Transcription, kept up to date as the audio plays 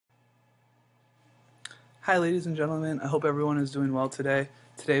Hi ladies and gentlemen, I hope everyone is doing well today.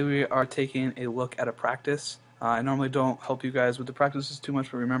 Today we are taking a look at a practice. I normally don't help you guys with the practices too much,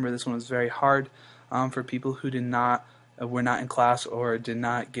 but remember this one was very hard for people who were not in class or did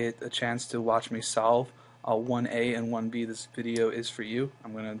not get a chance to watch me solve 1A and 1B. This video is for you.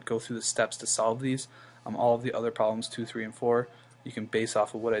 I'm going to go through the steps to solve these. All of the other problems 2, 3, and 4 you can base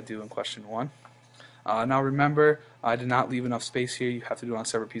off of what I do in question 1. Now remember, I did not leave enough space here. You have to do it on a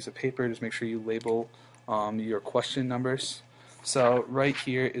separate piece of paper. Just make sure you label your question numbers. So right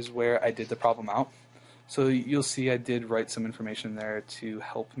here is where I did the problem out. So you'll see I did write some information there to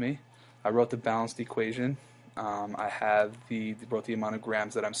help me. I wrote the balanced equation. I have wrote the amount of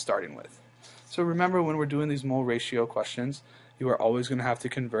grams that I'm starting with. So remember, when we're doing these mole ratio questions, you are always going to have to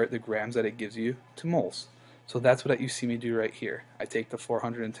convert the grams that it gives you to moles. So that's what you see me do right here. I take the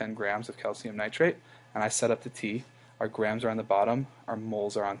 410 grams of calcium nitrate and I set up the T. Our grams are on the bottom, our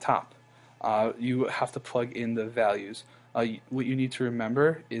moles are on top. You have to plug in the values. What you need to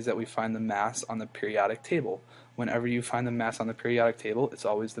remember is that we find the mass on the periodic table. Whenever you find the mass on the periodic table, it's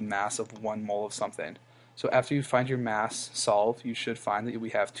always the mass of 1 mole of something. So after you find your mass solved, you should find that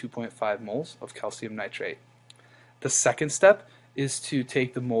we have 2.5 moles of calcium nitrate. The second step is to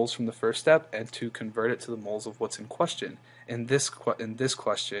take the moles from the first step and to convert it to the moles of what's in question. In this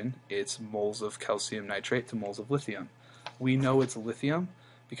question, it's moles of calcium nitrate to moles of lithium. We know it's lithium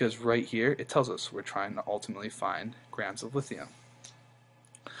because right here it tells us we're trying to ultimately find grams of lithium.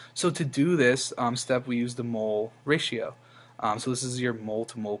 So to do this step, we use the mole ratio. So this is your mole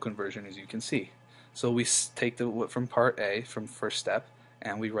to mole conversion, as you can see. So we take from part A, from first step,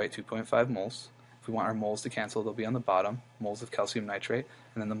 and we write 2.5 moles. If we want our moles to cancel, they'll be on the bottom, moles of calcium nitrate,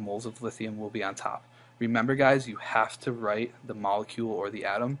 and then the moles of lithium will be on top. Remember guys, you have to write the molecule or the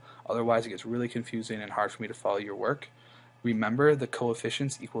atom, otherwise it gets really confusing and hard for me to follow your work. Remember, the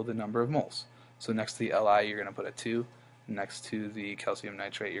coefficients equal the number of moles. So next to the Li, you're going to put a 2. Next to the calcium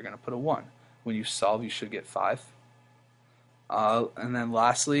nitrate, you're going to put a 1. When you solve, you should get 5. And then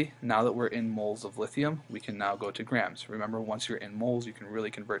lastly, now that we're in moles of lithium, we can now go to grams. Remember, once you're in moles, you can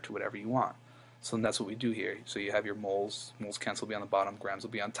really convert to whatever you want. So that's what we do here. So you have your moles cancel will be on the bottom, grams will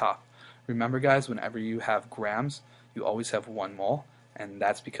be on top. Remember guys, whenever you have grams, you always have 1 mole, and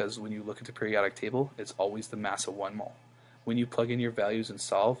that's because when you look at the periodic table, it's always the mass of 1 mole. When you plug in your values and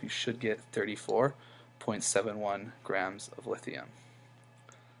solve, you should get 34.71 grams of lithium.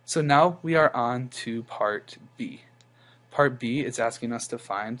 So now we are on to part B. Part B is asking us to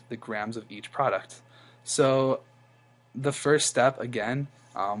find the grams of each product. So the first step, again,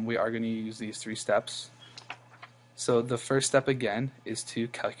 we are going to use these 3 steps. So the first step again is to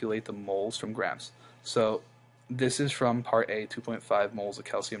calculate the moles from grams. So this is from part A, 2.5 moles of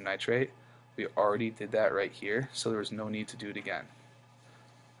calcium nitrate. We already did that right here, so there was no need to do it again.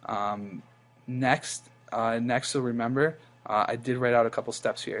 Next, so remember, I did write out a couple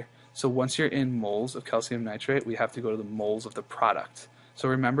steps here. So once you're in moles of calcium nitrate, we have to go to the moles of the product. So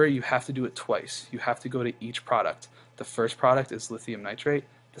remember, you have to do it twice. You have to go to each product. The first product is lithium nitrate.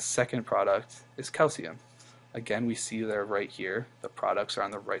 The second product is calcium. Again, we see there right here, the products are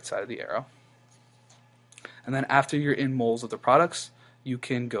on the right side of the arrow. And then after you're in moles of the products, you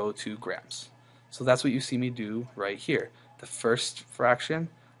can go to grams. So that's what you see me do right here. The first fraction,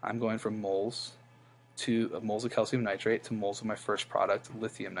 I'm going from moles to moles of calcium nitrate to moles of my first product,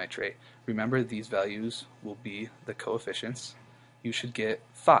 lithium nitrate. Remember, these values will be the coefficients. You should get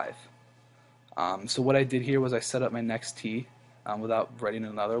 5. So what I did here was I set up my next T without writing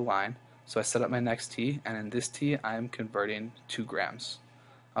another line. So I set up my next T, and in this T I am converting to grams.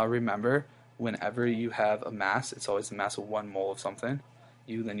 Remember, whenever you have a mass, it's always the mass of 1 mole of something.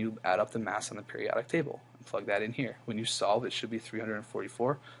 Then you add up the mass on the periodic table and plug that in here. When you solve, it should be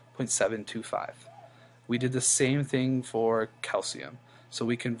 344.725. We did the same thing for calcium. So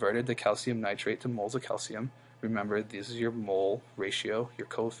we converted the calcium nitrate to moles of calcium. Remember, this is your mole ratio, your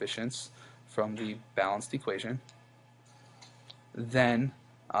coefficients from the balanced equation. Then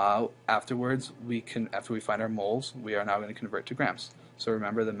afterwards, after we find our moles, we are now going to convert to grams. So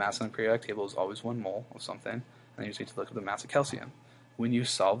remember, the mass on the periodic table is always 1 mole of something, and then you just need to look at the mass of calcium. When you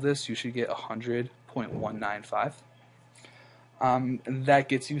solve this, you should get 100.195. That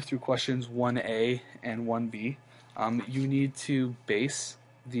gets you through questions 1A and 1B. You need to base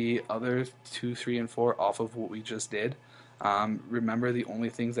the other 2, 3, and 4 off of what we just did. Remember, the only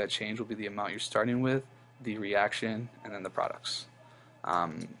things that change will be the amount you're starting with, the reaction, and then the products.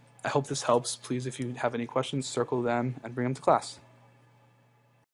 I hope this helps. Please, if you have any questions, circle them and bring them to class.